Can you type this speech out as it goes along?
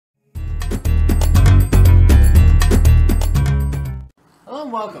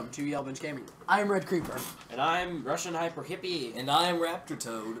and welcome to YBG Gaming. I'm Red Creeper. And I'm Russian Hyper Hippie. And I'm Raptor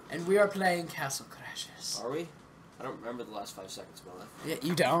Toad. And we are playing Castle Crashers. Are we? I don't remember the last 5 seconds of my life. Yeah,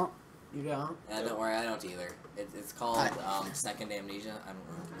 you don't? You don't? Yeah, don't worry, I don't either. It's called Second Amnesia. I don't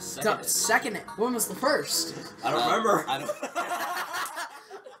remember. Second. When was the first? I don't remember. I don't.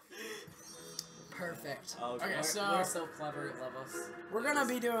 Perfect. Okay, so we're so clever. Love us. we're gonna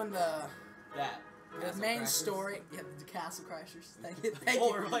be doing the main Castle story. Yeah, the Castle Crashers. Thank you.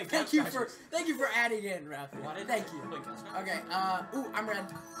 Thank you for adding in, Raptor. Thank you. Okay. Ooh, I'm red.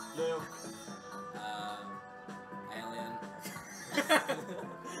 Blue. Alien.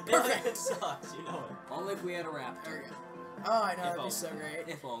 Perfect. Sucks. You know it. Only if we had a raptor. There we go. Oh, I know. That'd be so great.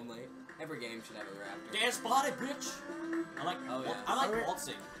 If only. Every game should have a raptor. Dance spotted, bitch. I like. Oh yeah. I like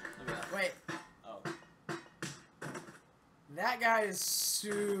waltzing. Look at that. Wait. Oh. That guy is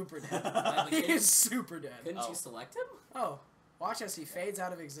super dead. He is super dead. Couldn't you select him? Oh, watch as he fades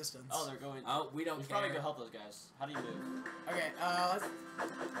out of existence. Oh, they're going. Oh, we don't You care. probably go help those guys. How do you move? Okay,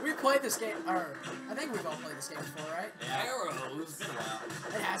 we played this game, or I think we've all played this game before, right? Yeah. Arrows. It's been a while.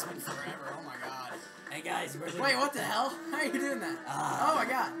 It has been forever. Oh my god. Hey guys, Wait, what the hell? How are you doing that? Oh my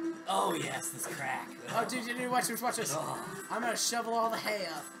god. Oh yes, this crack. Oh, dude, watch this, watch this. Oh. I'm gonna shovel all the hay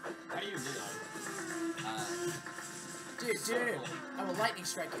up. How do you do that? Dude, I will lightning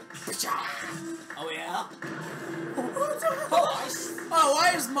strike you. Oh yeah. Oh,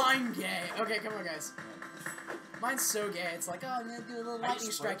 why is mine gay? Okay, come on, guys. Mine's so gay. It's like, oh, I'm gonna do a little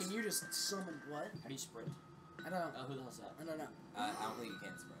lightning strike, and you just summon what? How do you sprint? I don't know. Who the hell's that? I don't know. I don't think you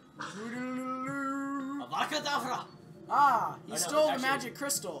can sprint. Avada Kedavra! Ah, he Oh, no, stole the actually- magic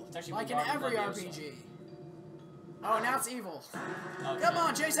crystal, actually like in Leviosa. every RPG. Oh, now it's evil. Oh, Come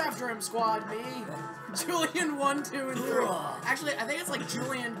on, chase after him, squad. Me, Julian 1, 2, and 3. Actually, I think it's like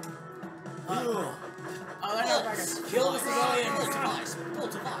Julian. Oh, there goes back us. Kill the civilians. Pull device. Pull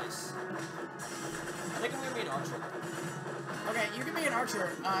device. I think I'm gonna be an archer. Okay, you can be an archer.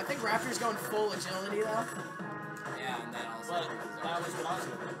 I think Raptor's going full agility though. Yeah, and then also. But that was what I was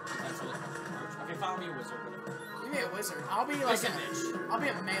going to do. That's what archer. Okay, follow me, wizard. You be a wizard. I'll be like I'll be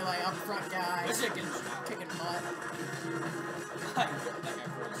a melee up front guy. Wizard Kicking butt. That guy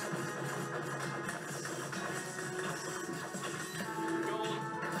froze. Gold.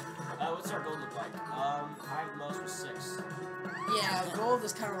 What's our gold look like? High and most was 6. Yeah, gold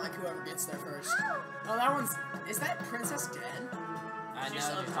is kind of like whoever gets there first. Oh, that one's. Is that princess dead? I know She's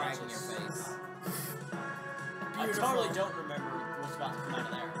you're crying in your unconscious. face. I totally don't remember what's about to come out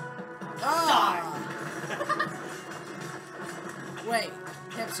of there. Ah! Wait,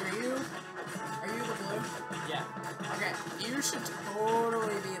 Hips, are you the blue? Yeah. Okay, you should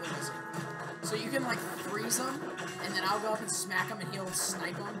totally be the wizard. So you can like freeze him, and then I'll go up and smack him, and he'll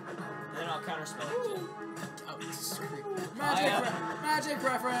snipe him. And then I'll counterspell it too. Oh, screw. Magic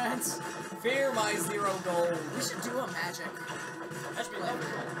reference. Fear my 0 gold. We should do a magic. That should be lovely.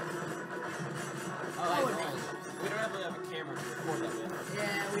 Oh, We don't have a camera to record that with.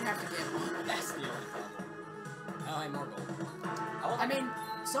 yeah, we have to get one. That's the only problem. Oh, I have more gold. I mean,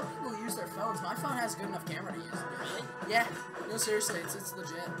 some people use their phones. My phone has a good enough camera to use it. Really? Yeah. No, seriously, it's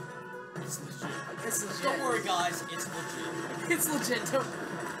legit. It's legit. It's legit. Don't worry, guys. It's legit. It's legit.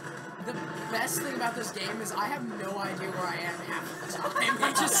 The best thing about this game is I have no idea where I am half the time.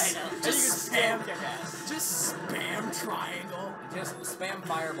 I just spam triangle. Just spam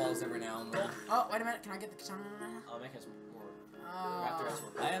fireballs every now and then. Oh, wait a minute. Can I get the katana? Oh, Mech has more. Raptor has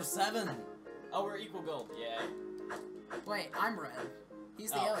more. I have 7. Oh, we're equal gold. Yay. Wait, I'm red.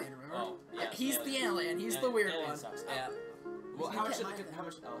 He's the alien, remember? Oh, yeah. He's the alien. He's the weird one. Sucks. Yeah. Well, You how much get did mine. how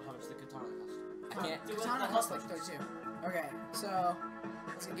much the katana cost? I can't. Do Katana it. costs like 32. Okay, so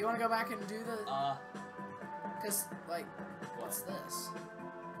do you want to go back and do the? Cause like, what's this?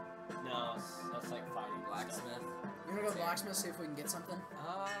 No, that's like fighting Blacksmith. You wanna go blacksmith, see if we can get something?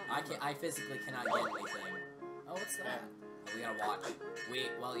 I physically cannot get anything. Oh, what's that? We gotta watch.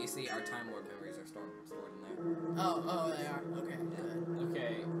 Well, you see, our Time Lord memories are stored in there. Oh, they are. Okay, good.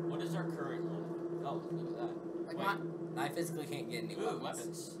 Okay, what is our current one? Oh, look at that. Like I physically can't get any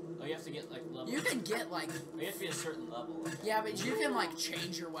weapons. Oh, you have to get like level. you can get like. You have to be a certain level. Yeah, but you can like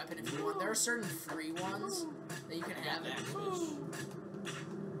change your weapon if you want. There are certain free ones that you can have.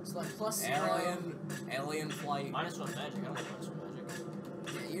 It's like +0. Alien flight. -1 magic. I don't want -1 magic.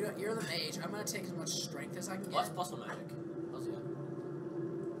 Yeah, you're the mage. I'm gonna take as much strength as I can get. What's +1 magic?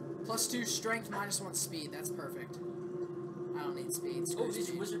 +2 strength, -1 speed. That's perfect. I don't need speed. Screw Oh, these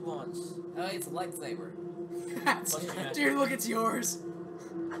speed. wizard ones. It's a lightsaber. Dude, look, it's yours.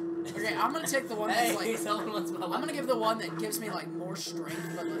 Okay, I'm gonna take the one that's like. someone wants my I'm gonna give the one that gives me like more more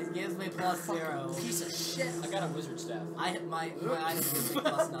strength, but It like gives me plus fucking 0. piece of shit. I got a wizard staff. My item gives me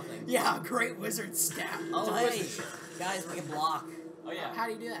plus nothing. Yeah, great wizard staff. Oh, It's a hey! wizard. Guys, we can block. Oh yeah. How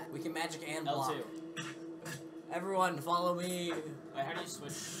do you do that? We can magic and block. L2. Everyone, follow me. Wait, how do you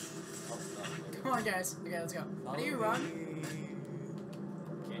switch? Oh, no, Come on, guys. Okay, let's go. How do you run?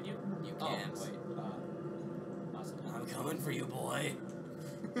 Can you? You Oh, can't. wait. Awesome. I'm coming for you, boy.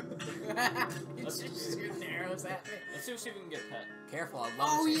 He's just shooting arrows at me. Let's see if we can get a pet. Careful, I love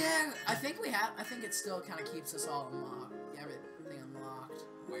Oh it. yeah, I think it still kind of keeps us all unlocked. Yeah, everything unlocked.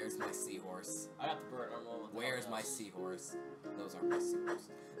 Where's my seahorse? I got the bird. I don't know what the Where's hell my it is. seahorse? Those aren't my seahorse.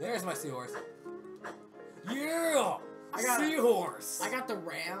 There's my seahorse. Yeah! I got seahorse! I got the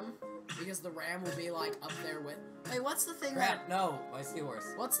ram because the ram will be like up there with. Hey, what's the thing Crap, no, my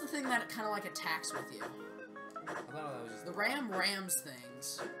seahorse. What's the thing that kind of like attacks with you? I thought that was just The ram rams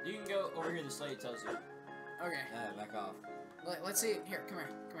things. You can go over here. The slate tells you. Okay, back off. let's see. Here, come here.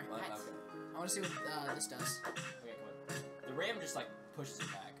 What? Hi. Okay. I want to see what this does. Okay, come on. The ram just like pushes it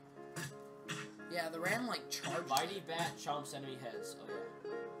back. Yeah, the ram like charges. Mighty bat chomps enemy heads. Oh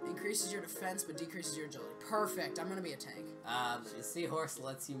yeah. Increases your defense but decreases your agility. Perfect. I'm gonna be a tank. The seahorse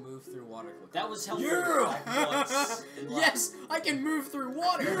lets you move through water quickly. That was helpful. Yeah! Like, once in life. Yes, I can move through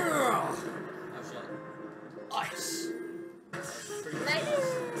water. Yeah! Oh shit. Ice. Pretty good.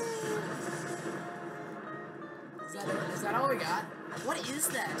 Is that all we got? What is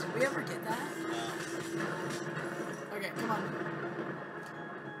that? Did we ever get that? Okay, come on.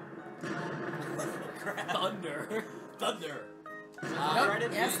 Thunder. Thunder. Nope.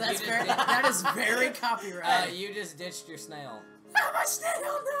 Copyrighted? Yes, You that's just very. did- That is very copyrighted. You just ditched your snail. Ah, my snail,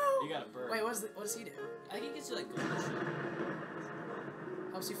 no. You got a bird. Wait, what does he do? I think it gets you like gold and shit.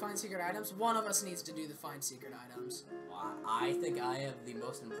 Helps you find secret items. One of us needs to do the find secret items. Well, I think I have the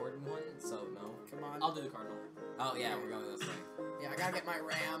most important one, so no. Come on. I'll do the cardinal. Oh yeah, we're going this way. Yeah, I gotta get my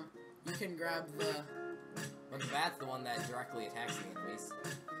ram. You can grab the. But the bat's the one that directly attacks the enemies.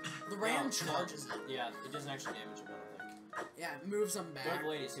 The ram No, charges it. Yeah, it doesn't actually damage him, I don't think. Yeah, it moves them Go to back. the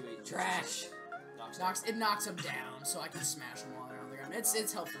lady, see what he Trash. It knocks them down, so I can smash them while they're on the ground.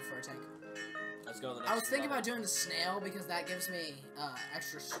 It's helpful for a tank. Let's go to the next I was thinking level. about doing the snail because that gives me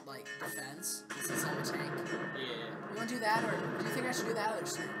extra like defense since I'm a tank. Yeah. You want to do that, or do you think I should do that or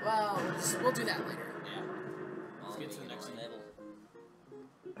snail? Well, we'll do that later. Yeah. Let's get to the next level.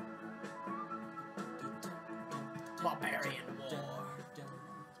 Barbarian War.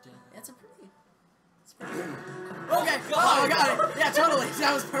 That's a pretty. It's pretty good. Oh, Okay. God. Oh, I got it. Yeah, totally.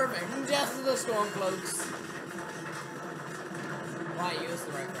 That was perfect. Death of the Stormcloaks. Why use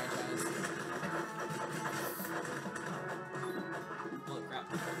the right franchise? Holy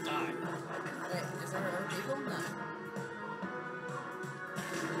crap. Die. Wait, is there other people? No.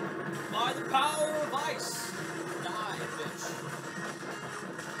 By the power of ice. Die, bitch.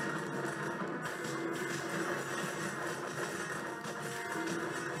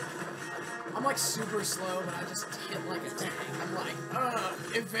 I'm like super slow, but I just hit like a tank. I'm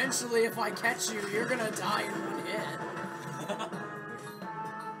like, eventually if I catch you, you're gonna die in one hit.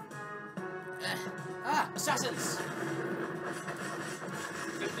 Ah! Assassins!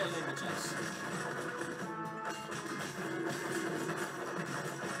 Keep their images.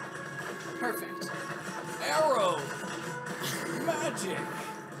 Perfect. Arrow! Magic!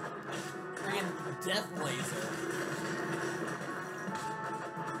 Friggin' death laser.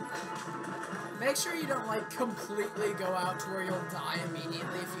 Make sure you don't like completely go out to where you'll die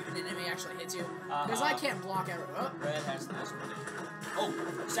immediately if an enemy actually hits you. Because I can't block every. Oh. Red has the most money. Oh,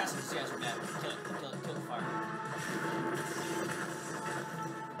 assassins, these guys are mad. Kill it, kill the fire.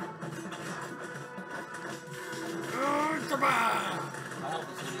 Come on! My health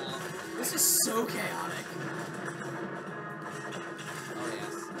is a little low. This is so chaotic. Oh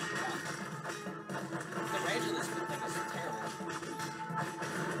yes. The range of this thing is terrible.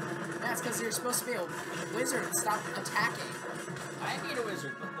 That's because you're supposed to be a wizard and stop attacking. I need a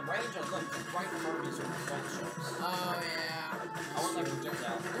wizard, but the range I look right in front of me is with both sharps. Oh yeah. I want like a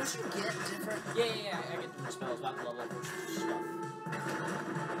projectile. Don't you get different? Yeah, I get different spells about the level of stuff.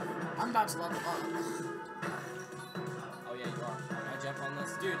 I'm about to level up. Oh yeah, you are. Can I jump on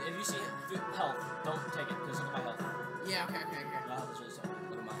this? Dude, if you see health, don't take it, because look at my health. Yeah, okay. My health is really so.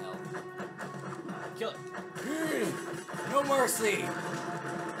 Look at my health. Kill it. No mercy!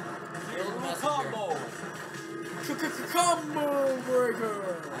 Kill the combo. Combo breaker.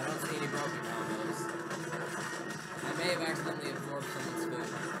 I don't see any broken combos. I may have accidentally absorbed someone's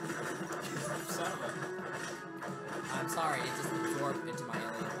food. Son of a... I'm sorry, it just absorbed into my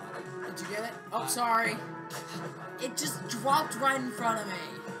alien body. Did you get it? Oh, sorry. It just dropped right in front of me.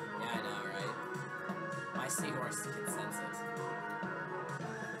 Yeah, I know, right? My seahorse can sense it.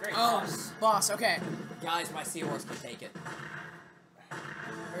 Alright, Oh, boss. Okay. Guys, my seahorse can take it.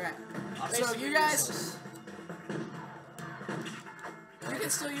 Okay. I'm So basically you guys, useless. you can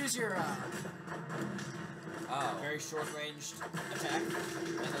still use your. Oh. Very short-ranged attack.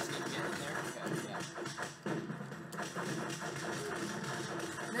 That doesn't even get in there. Okay, yeah.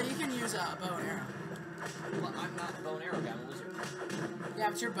 No, you can use a bow and arrow. Well, I'm not a bow and arrow guy. I'm a wizard. Yeah,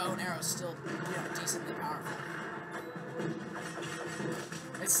 but your bow and arrow is still, decently powerful.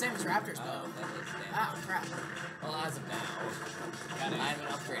 It's the same as Raptor's bow. Oh, that is damn. Oh, crap. Well, as of now, I haven't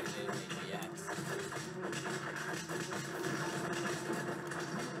upgraded anything yet.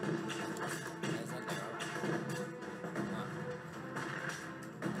 There's an arrow. Huh.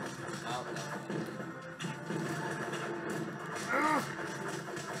 Oh, no.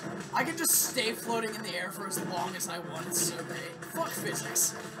 I can just stay floating in the air for as long as I want. It's so great. Fuck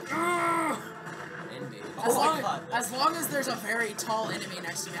physics. Indeed. As long as there's a very tall enemy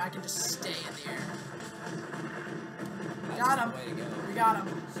next to me, I can just stay in the air. That's Got the him. way to go. We got him.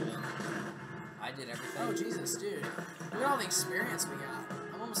 I did everything. Oh, Jesus, dude. Look at all the experience we got.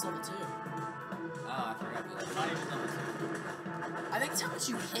 I'm almost level 2. Oh, I forgot we left. Not even level 2. I think it's how much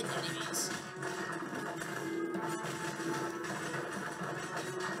you hit enemies.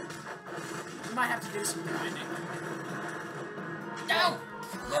 You might have to do some grinding. No!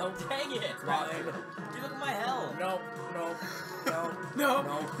 Nope. Dang it! Fine. Dude, look at my health. Nope. Nope. Nope. No, No,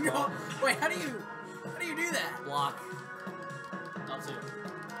 no. no. Wait, how do you do that? Block. L2.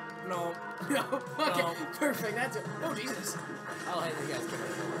 No. No. Okay, No. perfect. That's it. Oh, Jesus. Oh, hey, you guys can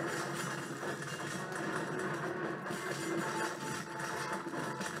over.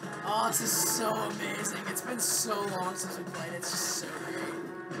 Oh, this is so amazing. It's been so long since we played. It's just so great.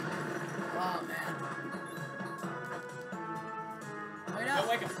 Oh, man. Wait Go up.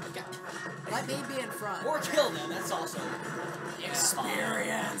 wake up. Let me be in front. Or kill them, that's also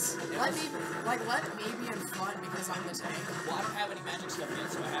Experience. Let me be in front because I'm the tank. Well, I don't have any magic stuff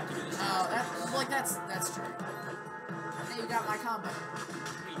yet, so I have to do this. Oh, that's true. Hey, you got my combo.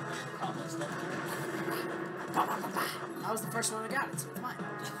 Combo stuff. That was the first one we got. It's mine.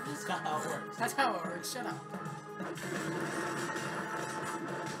 That's not how it works. That's how it works. Shut up.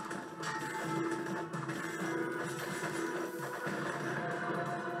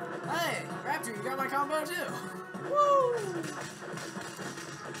 Hey, Raptor, you got my combo too. Woo!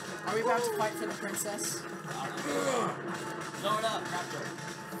 Are we about to fight for the princess? Blow it up,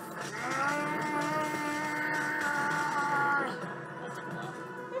 Raptor.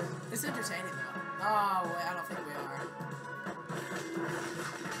 It's entertaining though. Oh, wait, I don't think we are.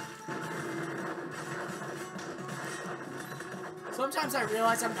 Sometimes I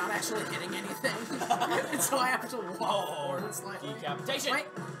realize I'm not actually hitting anything, and so I have to walk forward slightly. Decapitation! Wait.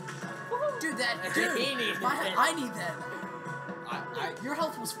 Dude, He needs it. I need that. Your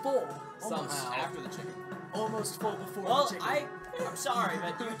health was full. Almost. Somehow. After the chicken. Almost full before Well, the chicken. I'm sorry,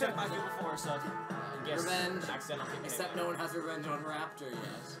 but you took my food before, so I guess Revenge. accidental kicking. Except no one has revenge on Raptor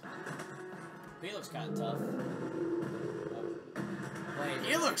yet. He looks kind of tough. Wait,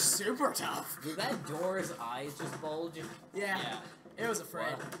 He looks super tough. did that door's eyes just bulge? Yeah. Yeah. It was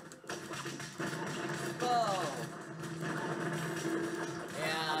afraid. Whoa.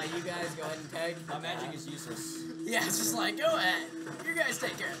 Yeah, you guys go ahead and take. My magic is useless. Yeah, it's just like, go ahead. You guys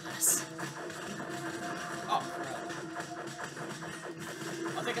take care of this. Oh, crap.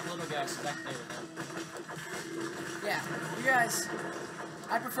 I'll take up the little guys so I can play with them. Yeah, you guys.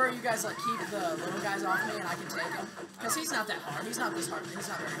 I prefer you guys like keep the little guys off me and I can take him. Because he's not that hard. He's not this hard. He's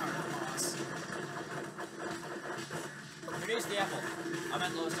not very hard of a boss. Produce the apple. I'm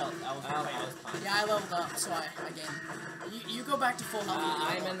at lowest health. I was fine. Yeah, I leveled up, so I gained. You go back to full health.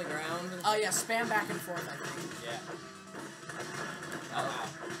 I'm in the ground. Oh yeah, spam back and forth, I think. Yeah. Oh, wow.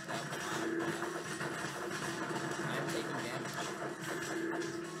 I'm taking damage.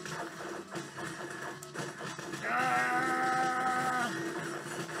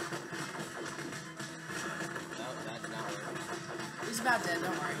 No, that did not work. He's about dead,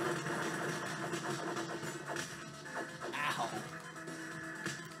 don't worry. Ow.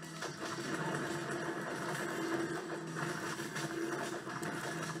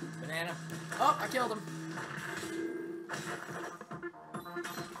 Banana. Oh, I killed him.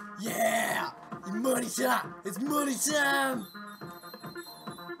 Yeah! Money time! It's money time!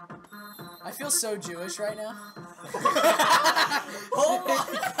 I feel so Jewish right now. Oh my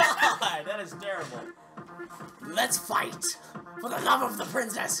god! That is terrible. Let's fight! For the love of the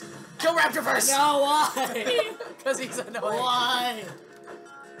princess! Kill Raptor first! No, why? Because he's annoying. Why?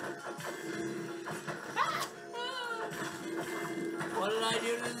 What did I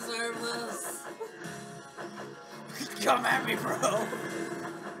do to deserve this? Come at me, bro!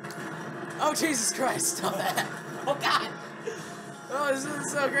 Oh, Jesus Christ, stop that. Oh god! Oh, this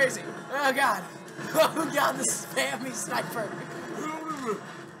is so crazy. Oh, God. Oh, God, the spammy sniper.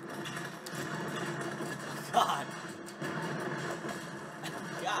 God.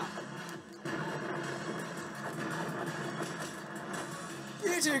 God.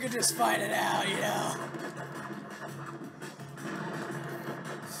 You two can just fight it out, you know.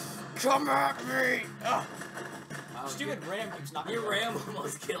 Come at me! Oh. Wow, Stupid ram keeps knocking Your me ram over.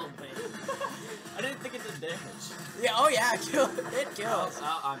 almost killed me. I didn't think it did damage. Yeah, oh yeah, it kills.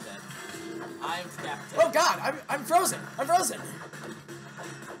 Oh, I'm dead. I'm decapitated. Oh God, I'm frozen. I'm frozen.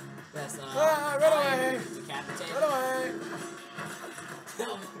 Yes, Run away. I'm decapitated. Run away.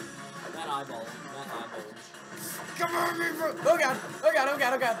 That eyeball. Come on, me, bro. Oh God. Oh God. Oh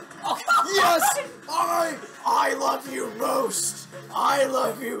God. Oh God. Oh god! Yes, I love you most. I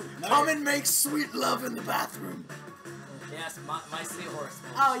love you. Come and make sweet love in the bathroom. Yes, my seahorse.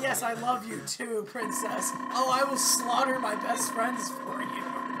 Oh yes, I love you too, princess. Oh, I will slaughter my best friends for you.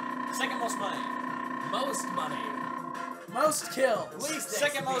 Second most money. Most money. Most kills. Least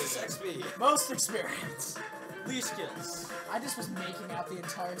Second XP. most XP. Most experience. Least kills. I just was making out the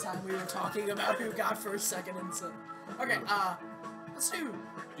entire time we were talking about who got first, second, and so. Okay, let's do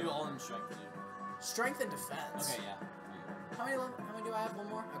Do all in strength, dude. strength and defense. Okay, yeah. How many do I have? One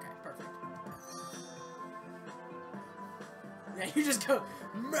more? Okay, perfect. Yeah, you just go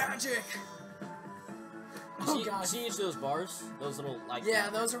magic. Oh See, God. see each of those bars? Those little, like... Yeah,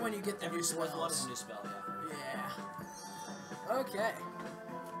 those are when you get the new Every fourth one is a spells. new spell, yeah. Yeah. Okay.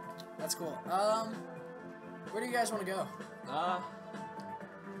 That's cool. Where do you guys want to go? I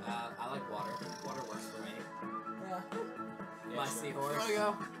like water. Water works for me. Yeah. My sure. seahorse. There we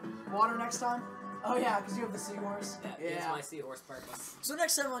go. Water next time? Oh yeah, because you have the seahorse. Yeah, it's my seahorse purpose. So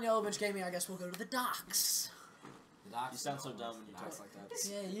next time on Yellow Bench Gaming, I guess we'll go to the docks. The docks. You sound so dumb when you talk Docks. like that.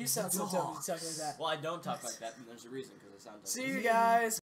 Yeah, you sound so dumb when you talk like that. Well, I don't talk like that, and there's a reason, because I sound dumb. See you guys.